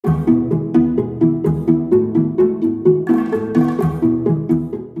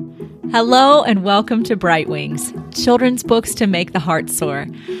Hello and welcome to Bright Wings, children's books to make the heart soar.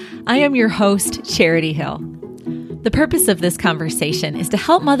 I am your host, Charity Hill. The purpose of this conversation is to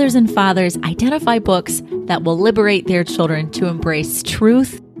help mothers and fathers identify books that will liberate their children to embrace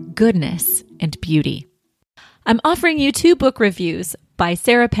truth, goodness, and beauty. I'm offering you 2 book reviews by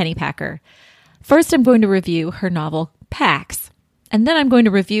Sarah Pennypacker. First, I'm going to review her novel, Pax, and then I'm going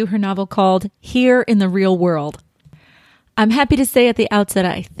to review her novel called Here in the Real World. I'm happy to say at the outset,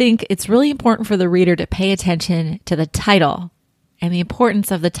 I think it's really important for the reader to pay attention to the title and the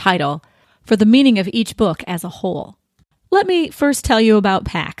importance of the title for the meaning of each book as a whole. Let me first tell you about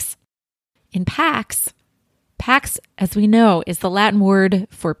Pax. In Pax, as we know, is the Latin word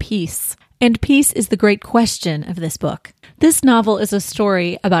for peace, and peace is the great question of this book. This novel is a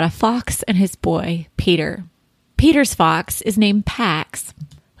story about a fox and his boy, Peter. Peter's fox is named Pax,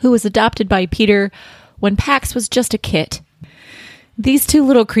 who was adopted by Peter when Pax was just a kit. These 2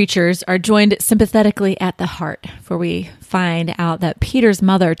 little creatures are joined sympathetically at the heart, for we find out that Peter's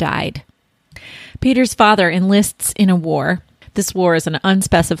mother died. Peter's father enlists in a war. This war is an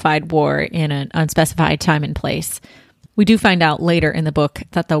unspecified war in an unspecified time and place. We do find out later in the book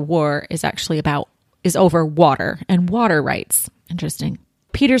that the war is actually over water and water rights. Interesting.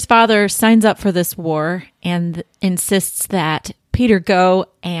 Peter's father signs up for this war and insists that Peter go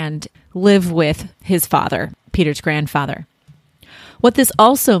and live with his father, Peter's grandfather. What this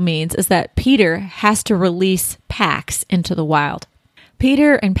also means is that Peter has to release Pax into the wild.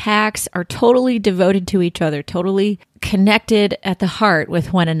 Peter and Pax are totally devoted to each other, totally connected at the heart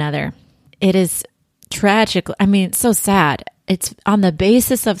with one another. It is tragic. So sad. It's on the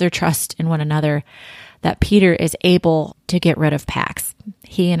basis of their trust in one another that Peter is able to get rid of Pax.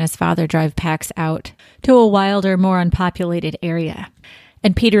 He and his father drive Pax out to a wilder, more unpopulated area.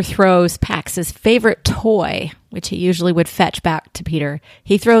 And Peter throws Pax's favorite toy, which he usually would fetch back to Peter.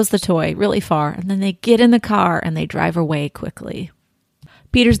 He throws the toy really far, and then they get in the car and they drive away quickly.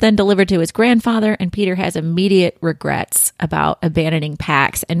 Peter's then delivered to his grandfather, and Peter has immediate regrets about abandoning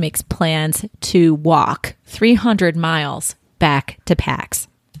Pax and makes plans to walk 300 miles back to Pax.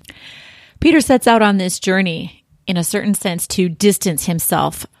 Peter sets out on this journey, in a certain sense, to distance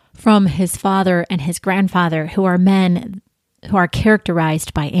himself from his father and his grandfather, who are men who are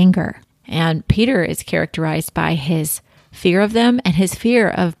characterized by anger. And Peter is characterized by his fear of them and his fear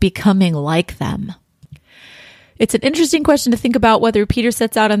of becoming like them. It's an interesting question to think about whether Peter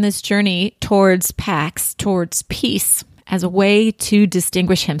sets out on this journey towards Pax, towards peace, as a way to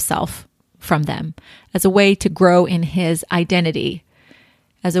distinguish himself from them, as a way to grow in his identity,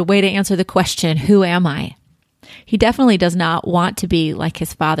 as a way to answer the question, who am I? He definitely does not want to be like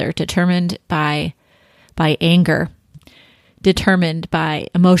his father, determined by anger, determined by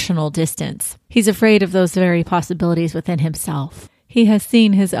emotional distance. He's afraid of those very possibilities within himself. He has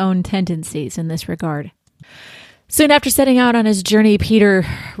seen his own tendencies in this regard. Soon after setting out on his journey, Peter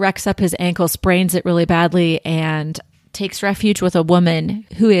wrecks up his ankle, sprains it really badly, and takes refuge with a woman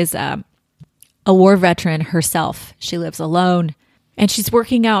who is a war veteran herself. She lives alone, and she's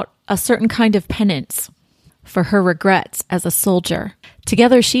working out a certain kind of penance for her regrets as a soldier.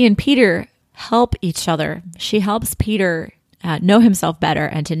 Together, she and Peter help each other. She helps Peter know himself better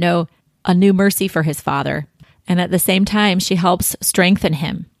and to know a new mercy for his father. And at the same time, she helps strengthen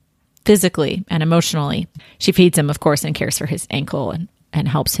him physically and emotionally. She feeds him, of course, and cares for his ankle and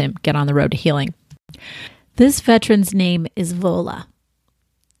helps him get on the road to healing. This veteran's name is Vola.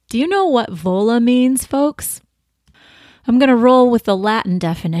 Do you know what Vola means, folks? I'm going to roll with the Latin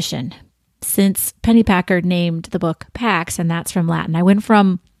definition, since Pennypacker named the book Pax, and that's from Latin. I went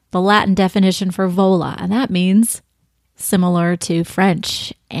from the Latin definition for Vola, and that means, similar to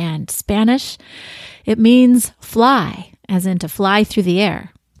French and Spanish, it means fly, as in to fly through the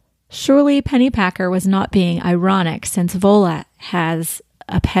air. Surely Pennypacker was not being ironic, since Vola has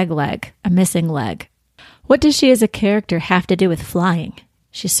a peg leg, a missing leg. What does she as a character have to do with flying?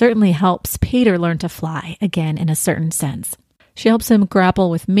 She certainly helps Peter learn to fly, again, in a certain sense. She helps him grapple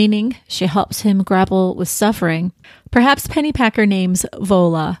with meaning. She helps him grapple with suffering. Perhaps Pennypacker names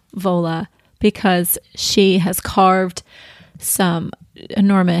Vola because she has carved some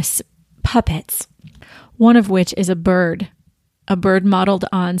enormous puppets, one of which is a bird modeled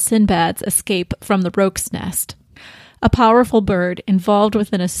on Sinbad's escape from the roque's nest. A powerful bird involved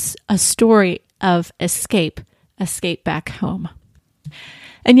within a story of escape back home.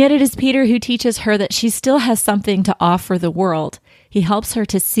 And yet it is Peter who teaches her that she still has something to offer the world. He helps her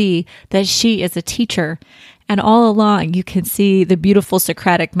to see that she is a teacher. And all along, you can see the beautiful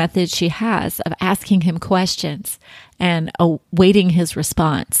Socratic method she has of asking him questions and awaiting his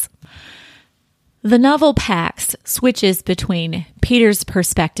response. The novel Pax switches between Peter's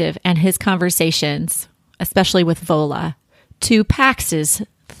perspective and his conversations, especially with Vola, to Pax's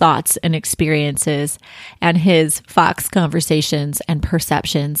thoughts and experiences and his fox conversations and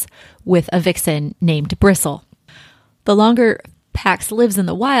perceptions with a vixen named Bristle. The longer Pax lives in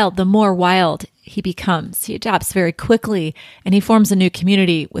the wild, the more wild he becomes. He adapts very quickly, and he forms a new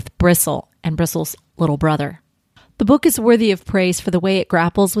community with Bristle and Bristle's little brother. The book is worthy of praise for the way it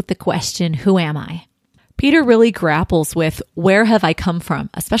grapples with the question, who am I? Peter really grapples with where have I come from,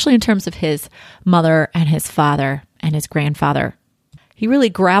 especially in terms of his mother and his father and his grandfather. He really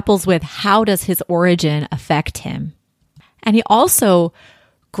grapples with how does his origin affect him. And he also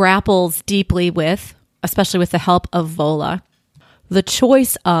grapples deeply with, especially with the help of Vola, the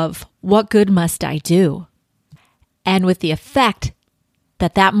choice of what good must I do, and with the effect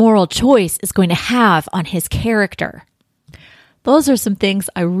that that moral choice is going to have on his character. Those are some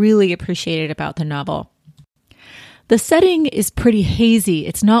things I really appreciated about the novel. The setting is pretty hazy.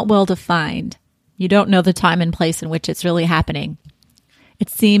 It's not well defined. You don't know the time and place in which it's really happening. It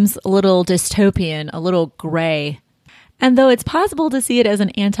seems a little dystopian, a little gray. And though it's possible to see it as an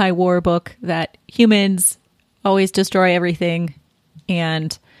anti-war book, that humans always destroy everything,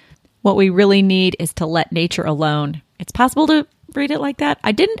 and what we really need is to let nature alone, it's possible to read it like that.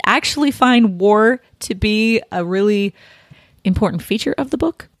 I didn't actually find war to be a really important feature of the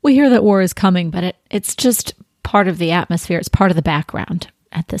book. We hear that war is coming, but it's just part of the atmosphere. It's part of the background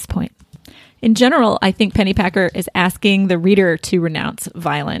at this point. In general, I think Pennypacker is asking the reader to renounce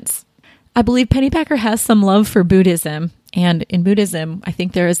violence. I believe Pennypacker has some love for Buddhism, and in Buddhism, I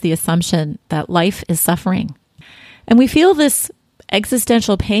think there is the assumption that life is suffering. And we feel this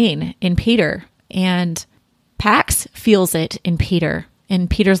existential pain in Peter, and Pax feels it in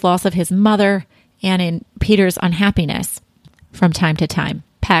Peter's loss of his mother, and in Peter's unhappiness from time to time.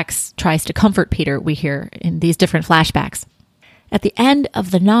 Pax tries to comfort Peter, we hear in these different flashbacks. At the end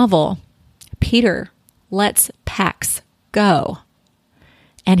of the novel, Peter lets Pax go.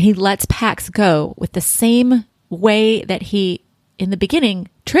 And he lets Pax go with the same way that he, in the beginning,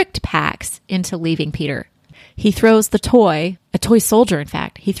 tricked Pax into leaving Peter. He throws the toy, a toy soldier in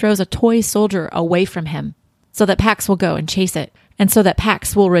fact, he throws a toy soldier away from him so that Pax will go and chase it, and so that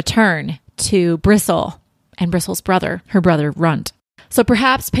Pax will return to Bristle and Bristle's brother, her brother Runt. So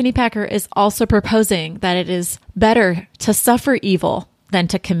perhaps Pennypacker is also proposing that it is better to suffer evil than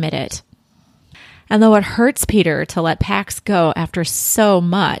to commit it. And though it hurts Peter to let Pax go after so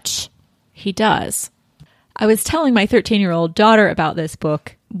much, he does. I was telling my 13-year-old daughter about this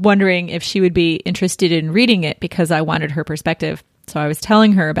book, wondering if she would be interested in reading it because I wanted her perspective. So I was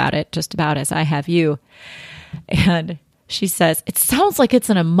telling her about it, just about as I have you. And she says, it sounds like it's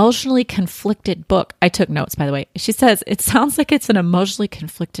an emotionally conflicted book. I took notes, by the way. She says, it sounds like it's an emotionally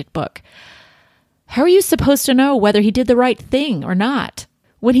conflicted book. How are you supposed to know whether he did the right thing or not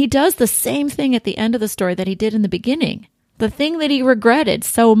when he does the same thing at the end of the story that he did in the beginning? The thing that he regretted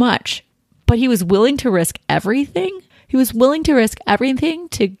so much, but he was willing to risk everything? He was willing to risk everything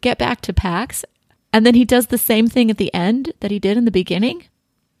to get back to Pax, and then he does the same thing at the end that he did in the beginning?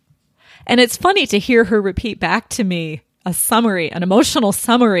 And it's funny to hear her repeat back to me a summary, an emotional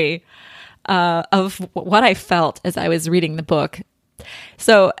summary of what I felt as I was reading the book.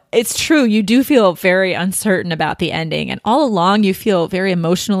 So it's true, you do feel very uncertain about the ending, and all along you feel very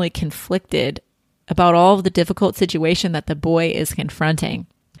emotionally conflicted about all of the difficult situation that the boy is confronting.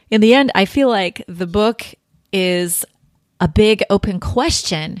 In the end, I feel like the book is a big open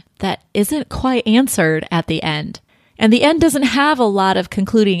question that isn't quite answered at the end. And the end doesn't have a lot of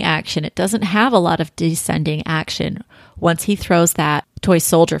concluding action. It doesn't have a lot of descending action once he throws that toy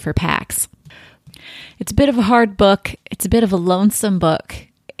soldier for Pax. It's a bit of a hard book. It's a bit of a lonesome book.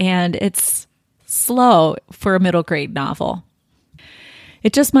 And it's slow for a middle grade novel.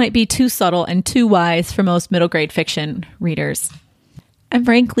 It just might be too subtle and too wise for most middle grade fiction readers. And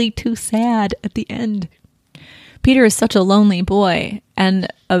frankly, too sad at the end. Peter is such a lonely boy, and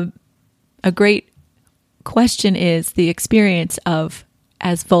a great question is the experience of,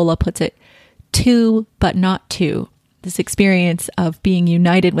 as Vola puts it, two but not two. This experience of being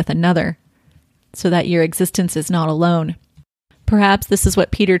united with another so that your existence is not alone. Perhaps this is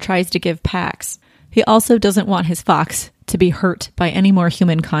what Peter tries to give Pax. He also doesn't want his fox to be hurt by any more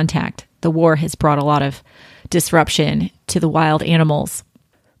human contact. The war has brought a lot of disruption to the wild animals.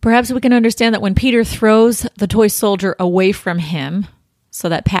 Perhaps we can understand that when Peter throws the toy soldier away from him so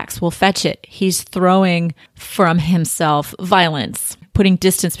that Pax will fetch it, he's throwing from himself violence, putting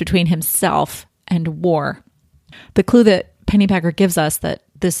distance between himself and war. The clue that Pennypacker gives us that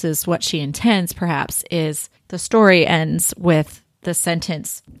this is what she intends, perhaps, is the story ends with the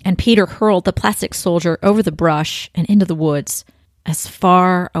sentence, and Peter hurled the plastic soldier over the brush and into the woods as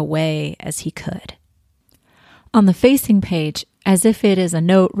far away as he could. On the facing page, as if it is a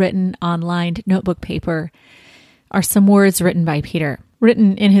note written on lined notebook paper, are some words written by Peter,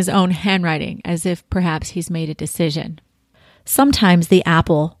 written in his own handwriting, as if perhaps he's made a decision. Sometimes the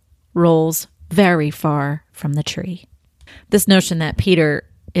apple rolls very far from the tree. This notion that Peter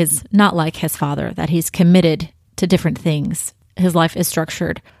is not like his father, that he's committed to different things. His life is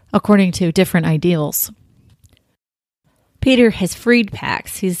structured according to different ideals. Peter has freed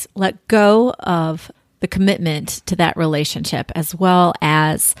Pax. He's let go of the commitment to that relationship, as well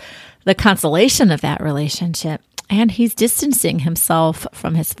as the consolation of that relationship. And he's distancing himself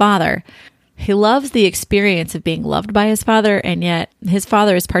from his father. He loves the experience of being loved by his father, and yet his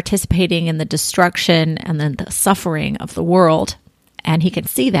father is participating in the destruction and then the suffering of the world. And he can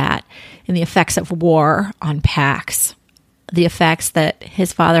see that in the effects of war on Pax, the effects that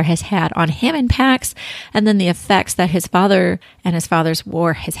his father has had on him and Pax, and then the effects that his father and his father's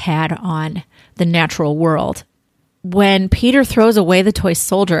war has had on the natural world. When Peter throws away the toy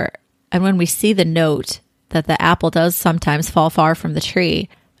soldier, and when we see the note that the apple does sometimes fall far from the tree,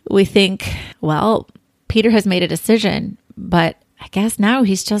 we think, well, Peter has made a decision, but I guess now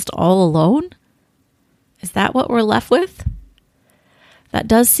he's just all alone? Is that what we're left with? That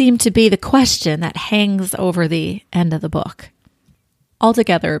does seem to be the question that hangs over the end of the book.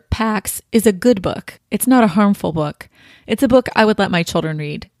 Altogether, Pax is a good book. It's not a harmful book. It's a book I would let my children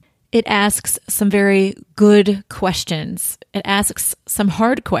read. It asks some very good questions. It asks some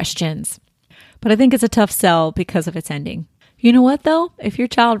hard questions. But I think it's a tough sell because of its ending. You know what, though? If your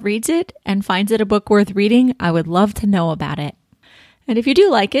child reads it and finds it a book worth reading, I would love to know about it. And if you do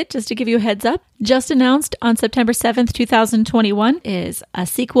like it, just to give you a heads up, just announced on September 7th, 2021 is a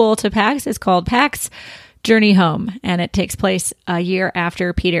sequel to Pax. It's called Pax Journey Home, and it takes place a year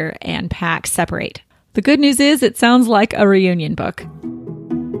after Peter and Pax separate. The good news is it sounds like a reunion book.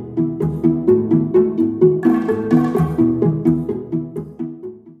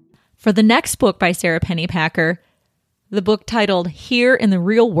 For the next book by Sarah Pennypacker, the book titled Here in the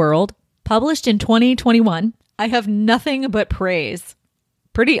Real World, published in 2021, I have nothing but praise.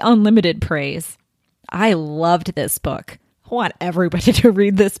 Pretty unlimited praise. I loved this book. I want everybody to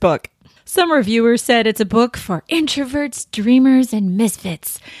read this book. Some reviewers said it's a book for introverts, dreamers, and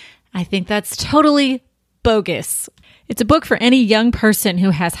misfits. I think that's totally bogus. It's a book for any young person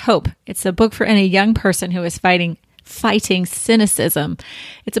who has hope. It's a book for any young person who is fighting cynicism.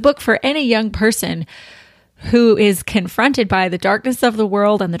 It's a book for any young person who is confronted by the darkness of the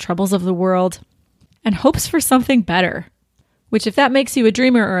world and the troubles of the world and hopes for something better. Which, if that makes you a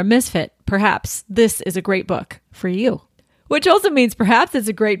dreamer or a misfit, perhaps this is a great book for you. Which also means perhaps it's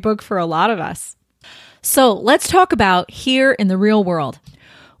a great book for a lot of us. So let's talk about Here in the Real World.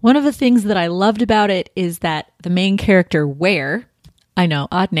 One of the things that I loved about it is that the main character, Ware, I know,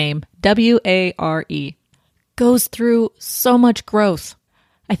 odd name, W-A-R-E, goes through so much growth.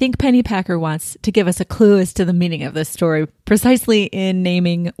 I think Pennypacker wants to give us a clue as to the meaning of this story, precisely in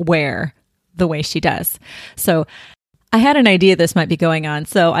naming Ware the way she does. So I had an idea this might be going on,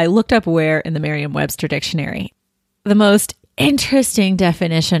 so I looked up Ware in the Merriam-Webster dictionary. The most interesting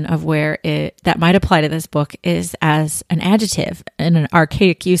definition of Ware that might apply to this book is as an adjective in an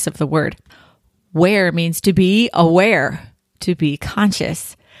archaic use of the word. Ware means to be aware, to be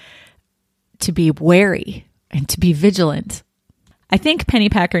conscious, to be wary, and to be vigilant. I think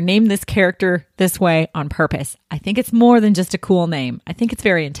Pennypacker named this character this way on purpose. I think it's more than just a cool name. I think it's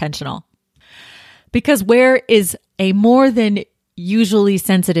very intentional. Because Ware is a more than usually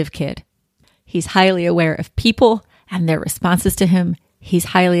sensitive kid. He's highly aware of people and their responses to him. He's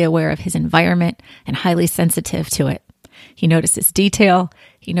highly aware of his environment and highly sensitive to it. He notices detail.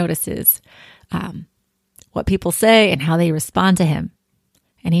 He notices what people say and how they respond to him.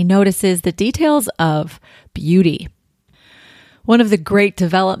 And he notices the details of beauty. One of the great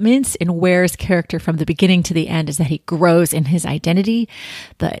developments in Ware's character from the beginning to the end is that he grows in his identity,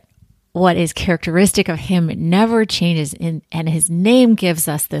 that what is characteristic of him never changes, and his name gives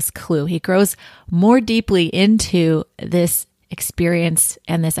us this clue. He grows more deeply into this experience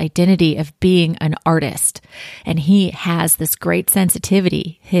and this identity of being an artist, and he has this great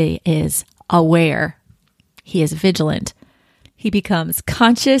sensitivity. He is aware. He is vigilant. He becomes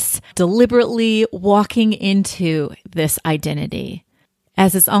conscious, deliberately walking into this identity.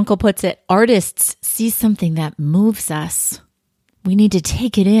 As his uncle puts it, artists see something that moves us. We need to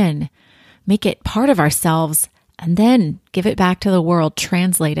take it in, make it part of ourselves, and then give it back to the world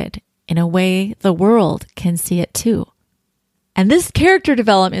translated in a way the world can see it too. And this character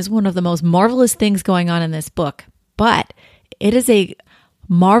development is one of the most marvelous things going on in this book, but It is a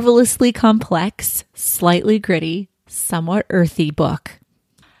marvelously complex, slightly gritty, somewhat earthy book.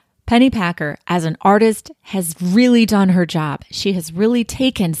 Penny Packer, as an artist, has really done her job. She has really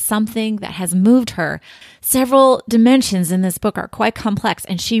taken something that has moved her. Several dimensions in this book are quite complex,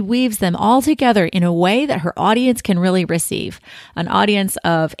 and she weaves them all together in a way that her audience can really receive, an audience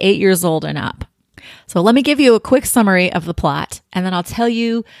of 8 years old and up. So let me give you a quick summary of the plot, and then I'll tell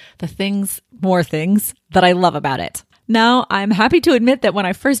you more things that I love about it. Now, I'm happy to admit that when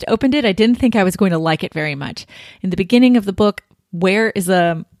I first opened it, I didn't think I was going to like it very much. In the beginning of the book, Ware is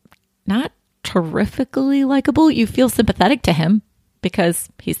not terrifically likable. You feel sympathetic to him because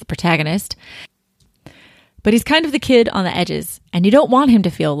he's the protagonist. But he's kind of the kid on the edges, and you don't want him to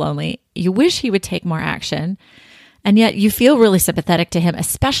feel lonely. You wish he would take more action, and yet you feel really sympathetic to him,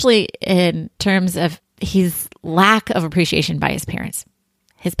 especially in terms of his lack of appreciation by his parents.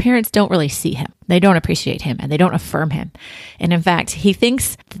 His parents don't really see him. They don't appreciate him, and they don't affirm him. And in fact, he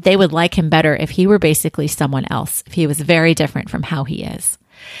thinks that they would like him better if he were basically someone else, if he was very different from how he is.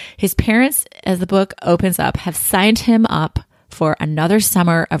 His parents, as the book opens up, have signed him up for another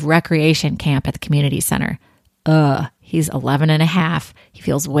summer of recreation camp at the community center. He's 11 and a half. He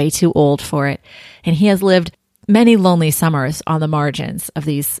feels way too old for it. And he has lived many lonely summers on the margins of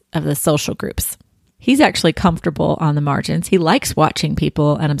the social groups. He's actually comfortable on the margins. He likes watching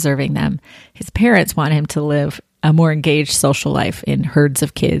people and observing them. His parents want him to live a more engaged social life in herds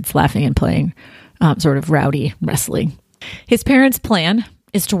of kids laughing and playing sort of rowdy wrestling. His parents' plan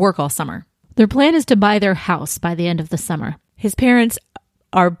is to work all summer. Their plan is to buy their house by the end of the summer. His parents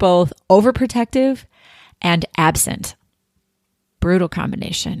are both overprotective and absent. Brutal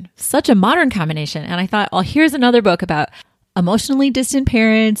combination. Such a modern combination. And I thought, oh, here's another book about emotionally distant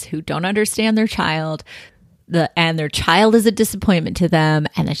parents who don't understand their child, and their child is a disappointment to them,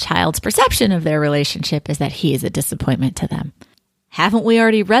 and the child's perception of their relationship is that he is a disappointment to them. Haven't we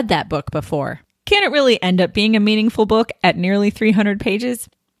already read that book before? Can it really end up being a meaningful book at nearly 300 pages?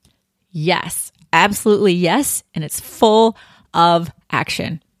 Yes, absolutely yes, and it's full of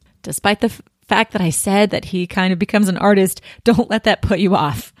action. Despite the fact that I said that he kind of becomes an artist, don't let that put you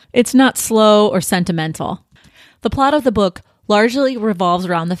off. It's not slow or sentimental. The plot of the book largely revolves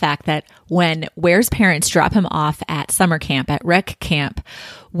around the fact that when Ware's parents drop him off at summer camp, at rec camp,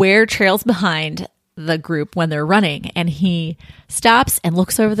 Ware trails behind the group when they're running, and he stops and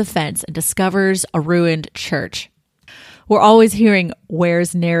looks over the fence and discovers a ruined church. We're always hearing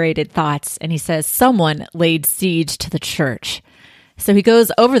Ware's narrated thoughts, and he says someone laid siege to the church. So he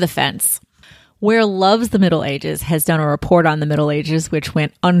goes over the fence. Ware loves the Middle Ages, has done a report on the Middle Ages, which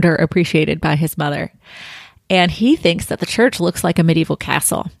went underappreciated by his mother. And he thinks that the church looks like a medieval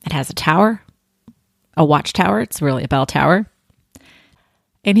castle. It has a tower, a watchtower. It's really a bell tower.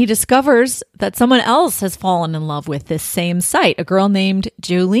 And he discovers that someone else has fallen in love with this same site, a girl named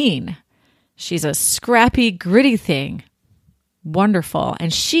Jolene. She's a scrappy, gritty thing. Wonderful.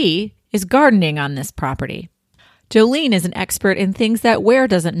 And she is gardening on this property. Jolene is an expert in things that Ware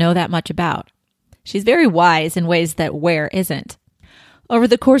doesn't know that much about. She's very wise in ways that Ware isn't. Over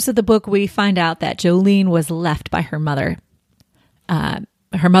the course of the book, we find out that Jolene was left by her mother.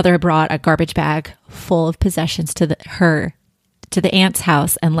 Her mother brought a garbage bag full of possessions to the aunt's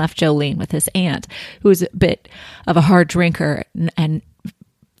house and left Jolene with his aunt, who was a bit of a hard drinker and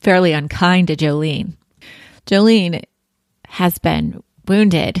fairly unkind to Jolene. Jolene has been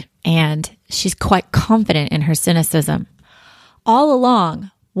wounded, and she's quite confident in her cynicism. All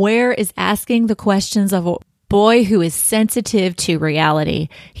along, Ware is asking the questions of a boy who is sensitive to reality.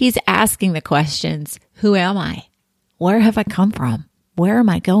 He's asking the questions, who am I? Where have I come from? Where am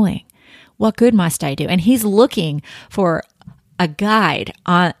I going? What good must I do? And he's looking for a guide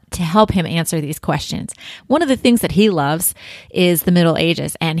to help him answer these questions. One of the things that he loves is the Middle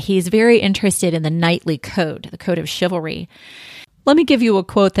Ages, and he's very interested in the knightly code, the code of chivalry. Let me give you a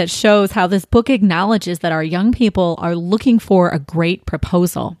quote that shows how this book acknowledges that our young people are looking for a great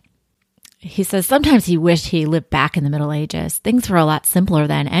proposal. He says, sometimes he wished he lived back in the Middle Ages. Things were a lot simpler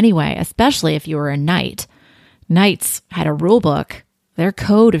then anyway, especially if you were a knight. Knights had a rule book, their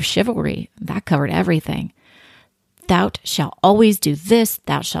code of chivalry. That covered everything. Thou shalt always do this,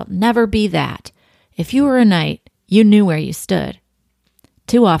 thou shalt never be that. If you were a knight, you knew where you stood.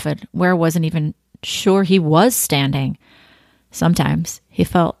 Too often, Ware wasn't even sure he was standing. Sometimes he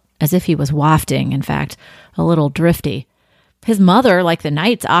felt as if he was wafting, in fact, a little drifty. His mother, like the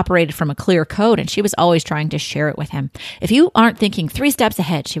knights, operated from a clear code, and she was always trying to share it with him. If you aren't thinking 3 steps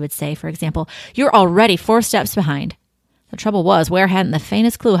ahead, she would say, for example, you're already 4 steps behind. The trouble was, Ware hadn't the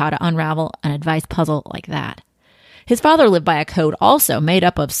faintest clue how to unravel an advice puzzle like that. His father lived by a code also made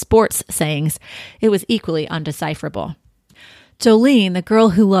up of sports sayings. It was equally undecipherable. Jolene, the girl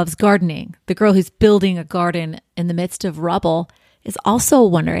who loves gardening, the girl who's building a garden in the midst of rubble, is also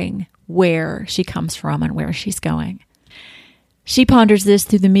wondering where she comes from and where she's going. She ponders this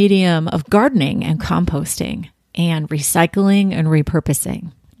through the medium of gardening and composting and recycling and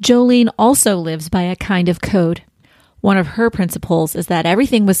repurposing. Jolene also lives by a kind of code. One of her principles is that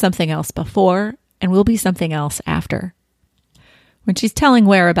everything was something else before and will be something else after. When she's telling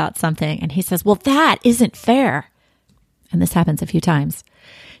Ware about something and he says, well, that isn't fair, and this happens a few times,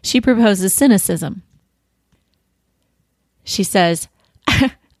 she proposes cynicism. She says,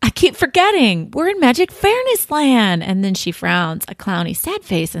 I keep forgetting, we're in Magic Fairness Land. And then she frowns a clowny sad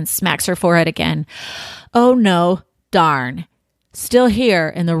face and smacks her forehead again. Oh no, darn. Still here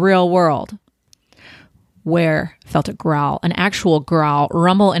in the real world. Ware felt a growl, an actual growl,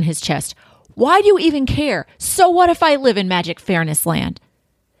 rumble in his chest. Why do you even care? So what if I live in Magic Fairness Land?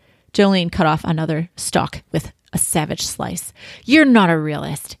 Jolene cut off another stalk with a savage slice. You're not a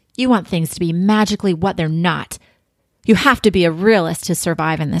realist. You want things to be magically what they're not. You have to be a realist to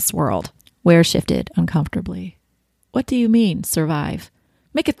survive in this world. Ware shifted uncomfortably. What do you mean, survive?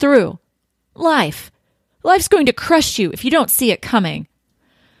 Make it through. Life. Life's going to crush you if you don't see it coming.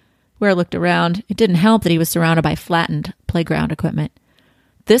 Ware looked around. It didn't help that he was surrounded by flattened playground equipment.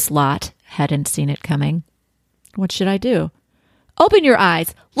 This lot hadn't seen it coming. What should I do? Open your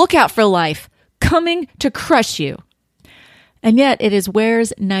eyes. Look out for life. Coming to crush you. And yet it is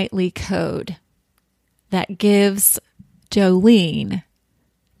Ware's nightly code that gives Jolene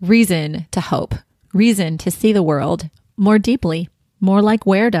reason to hope, reason to see the world more deeply, more like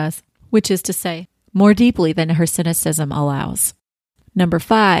Ware does, which is to say, more deeply than her cynicism allows. Number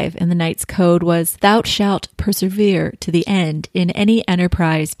 5 in the knight's code was, thou shalt persevere to the end in any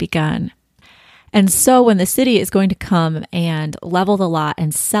enterprise begun. And so when the city is going to come and level the lot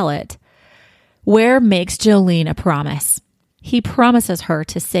and sell it, Ware makes Jolene a promise. He promises her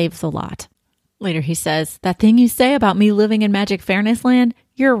to save the lot. Later he says, that thing you say about me living in Magic Fairness Land,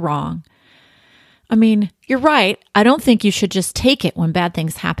 you're wrong. I mean, you're right. I don't think you should just take it when bad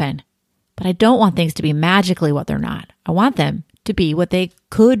things happen. But I don't want things to be magically what they're not. I want them to be what they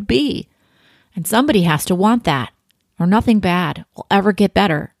could be. And somebody has to want that, or nothing bad will ever get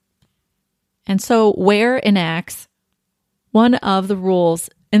better. And so Ware enacts one of the rules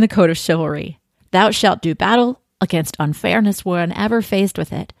in the Code of Chivalry. Thou shalt do battle against unfairness whenever faced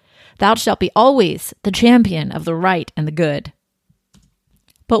with it. Thou shalt be always the champion of the right and the good.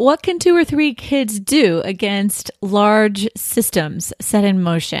 But what can 2 or 3 kids do against large systems set in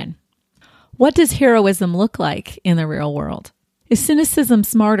motion? What does heroism look like in the real world? Is cynicism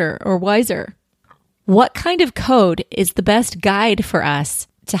smarter or wiser? What kind of code is the best guide for us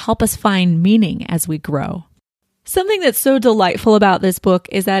to help us find meaning as we grow? Something that's so delightful about this book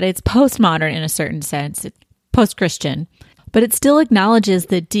is that it's postmodern in a certain sense. It's post-Christian, but it still acknowledges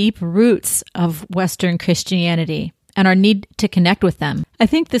the deep roots of Western Christianity and our need to connect with them. I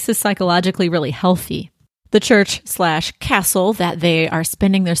think this is psychologically really healthy. The church/castle that they are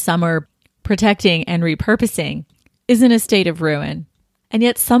spending their summer protecting and repurposing is in a state of ruin. And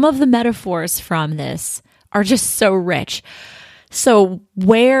yet some of the metaphors from this are just so rich. So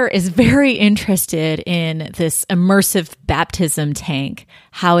Ware is very interested in this immersive baptism tank,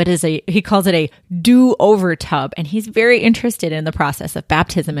 how it is he calls it a do-over tub. And he's very interested in the process of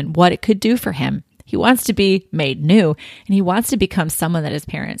baptism and what it could do for him. He wants to be made new, and he wants to become someone that his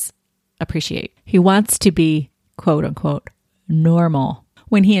parents appreciate. He wants to be, quote unquote, normal.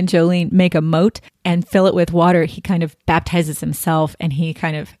 When he and Jolene make a moat and fill it with water, he kind of baptizes himself and he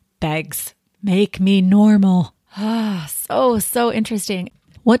kind of begs, make me normal. So interesting.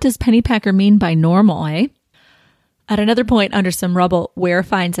 What does Pennypacker mean by normal, eh? At another point under some rubble, Ware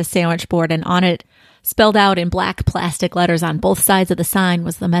finds a sandwich board, and on it, spelled out in black plastic letters on both sides of the sign,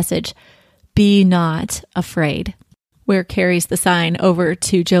 was the message, be not afraid. Ware carries the sign over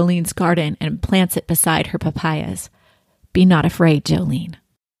to Jolene's garden and plants it beside her papayas. Be not afraid, Jolene.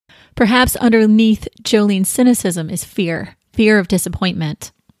 Perhaps underneath Jolene's cynicism is fear of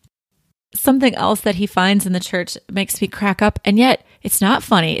disappointment. Something else that he finds in the church makes me crack up, and yet it's not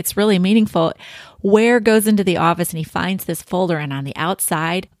funny. It's really meaningful. Ware goes into the office and he finds this folder, and on the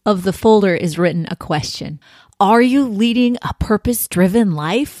outside of the folder is written a question. Are you leading a purpose-driven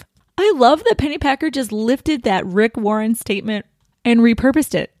life? I love that Pennypacker just lifted that Rick Warren statement and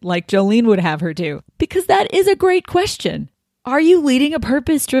repurposed it like Jolene would have her do, because that is a great question. Are you leading a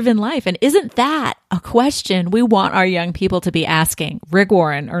purpose-driven life? And isn't that a question we want our young people to be asking, Rick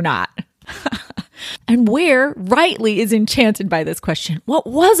Warren or not? And Ware rightly is enchanted by this question. What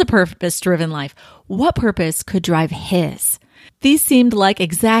was a purpose-driven life? What purpose could drive his? These seemed like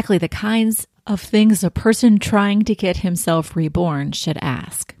exactly the kinds of things a person trying to get himself reborn should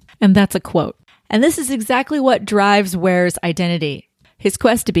ask. And that's a quote. And this is exactly what drives Ware's identity. His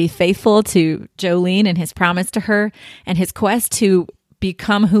quest to be faithful to Jolene and his promise to her, and his quest to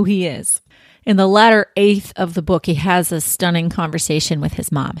become who he is. In the latter eighth of the book, he has a stunning conversation with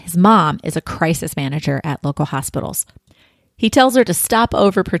his mom. His mom is a crisis manager at local hospitals. He tells her to stop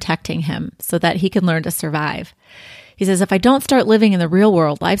overprotecting him so that he can learn to survive. He says, if I don't start living in the real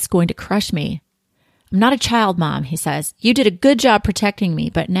world, life's going to crush me. I'm not a child, Mom, he says. You did a good job protecting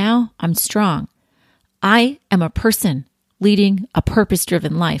me, but now I'm strong. I am a person leading a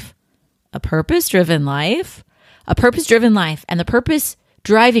purpose-driven life. A purpose-driven life? A purpose-driven life, and the purpose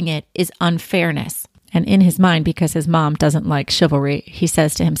driving it is unfairness. And in his mind, because his mom doesn't like chivalry, he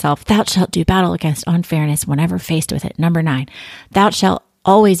says to himself, thou shalt do battle against unfairness whenever faced with it. Number 9, thou shalt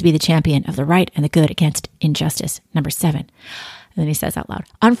always be the champion of the right and the good against injustice. Number 7. And then he says out loud,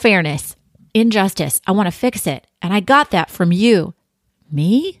 unfairness, injustice, I want to fix it. And I got that from you.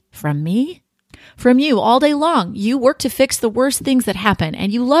 Me? From me? From you all day long. You work to fix the worst things that happen,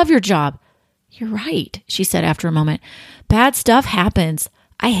 and you love your job. You're right, she said after a moment. Bad stuff happens.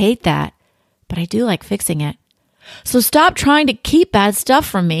 I hate that, but I do like fixing it. So stop trying to keep bad stuff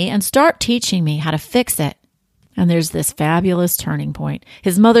from me and start teaching me how to fix it. And there's this fabulous turning point.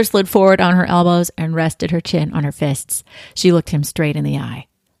 His mother slid forward on her elbows and rested her chin on her fists. She looked him straight in the eye.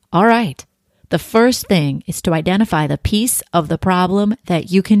 All right. The first thing is to identify the piece of the problem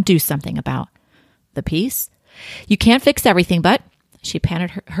that you can do something about. The piece? You can't fix everything, but, she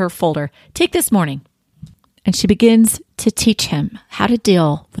patted her folder, take this morning. And she begins to teach him how to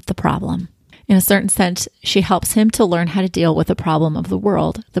deal with the problem. In a certain sense, she helps him to learn how to deal with the problem of the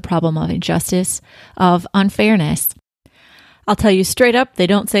world, the problem of injustice, of unfairness. I'll tell you straight up, they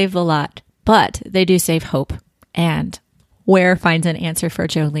don't save the lot, but they do save hope. And Ware finds an answer for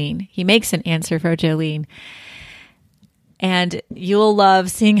Jolene. He makes an answer for Jolene. And you'll love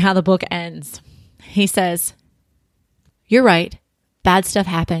seeing how the book ends. He says, you're right, bad stuff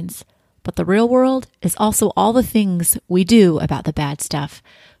happens, but the real world is also all the things we do about the bad stuff.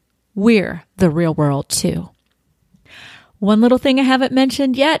 We're the real world too. One little thing I haven't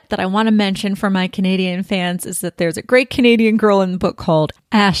mentioned yet that I want to mention for my Canadian fans is that there's a great Canadian girl in the book called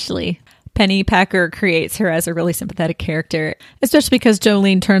Ashley. Penny Packer creates her as a really sympathetic character, especially because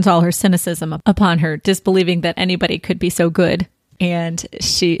Jolene turns all her cynicism upon her, disbelieving that anybody could be so good. And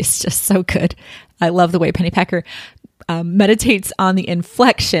she is just so good. I love the way Penny Packer meditates on the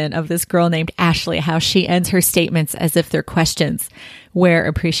inflection of this girl named Ashley, how she ends her statements as if they're questions. Ware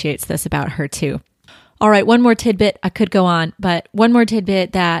appreciates this about her too. All right, one more tidbit. I could go on, but one more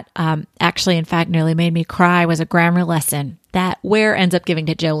tidbit that actually, in fact, nearly made me cry was a grammar lesson that Ware ends up giving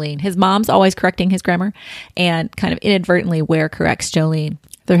to Jolene. His mom's always correcting his grammar, and kind of inadvertently, Ware corrects Jolene.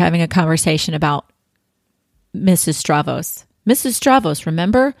 They're having a conversation about Mrs. Stravos. Mrs. Stravos,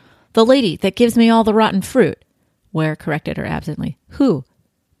 remember? The lady that gives me all the rotten fruit. Ware corrected her absently. Who?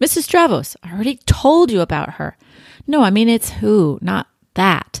 Mrs. Stravos. I already told you about her. No, I mean it's who, not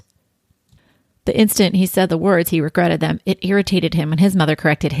that. The instant he said the words, he regretted them. It irritated him when his mother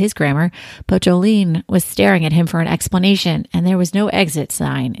corrected his grammar, but Jolene was staring at him for an explanation, and there was no exit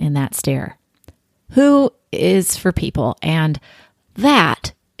sign in that stare. Who is for people, and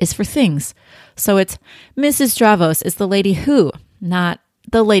that is for things. So it's Mrs. Stravos is the lady who, not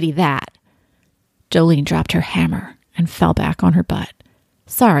the lady that. Jolene dropped her hammer and fell back on her butt.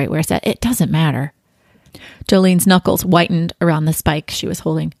 Sorry, Ware said, it doesn't matter. Jolene's knuckles whitened around the spike she was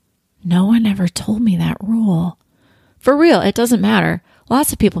holding. No one ever told me that rule. For real, it doesn't matter.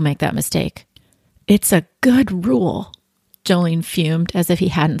 Lots of people make that mistake. It's a good rule. Jolene fumed as if he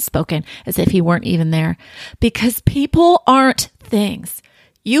hadn't spoken, as if he weren't even there. Because people aren't things.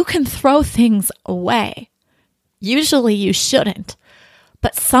 You can throw things away. Usually you shouldn't.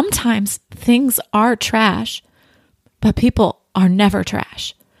 But sometimes things are trash. But people are never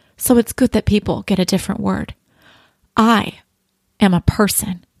trash. So it's good that people get a different word. I am a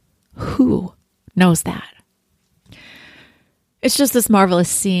person. Who knows that? It's just this marvelous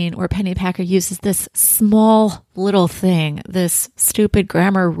scene where Penny Packer uses this small little thing, this stupid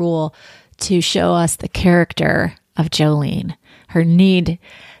grammar rule, to show us the character of Jolene, her need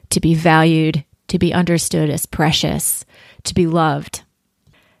to be valued, to be understood as precious, to be loved,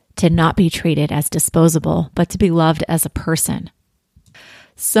 to not be treated as disposable, but to be loved as a person.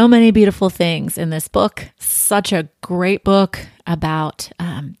 So many beautiful things in this book. Such a great book about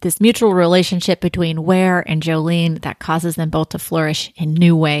this mutual relationship between Ware and Jolene that causes them both to flourish in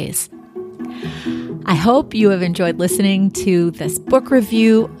new ways. I hope you have enjoyed listening to this book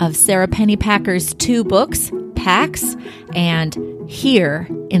review of Sarah Penny Packer's 2 books, Pax and Here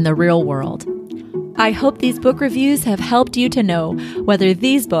in the Real World. I hope these book reviews have helped you to know whether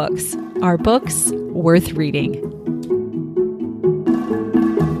these books are books worth reading.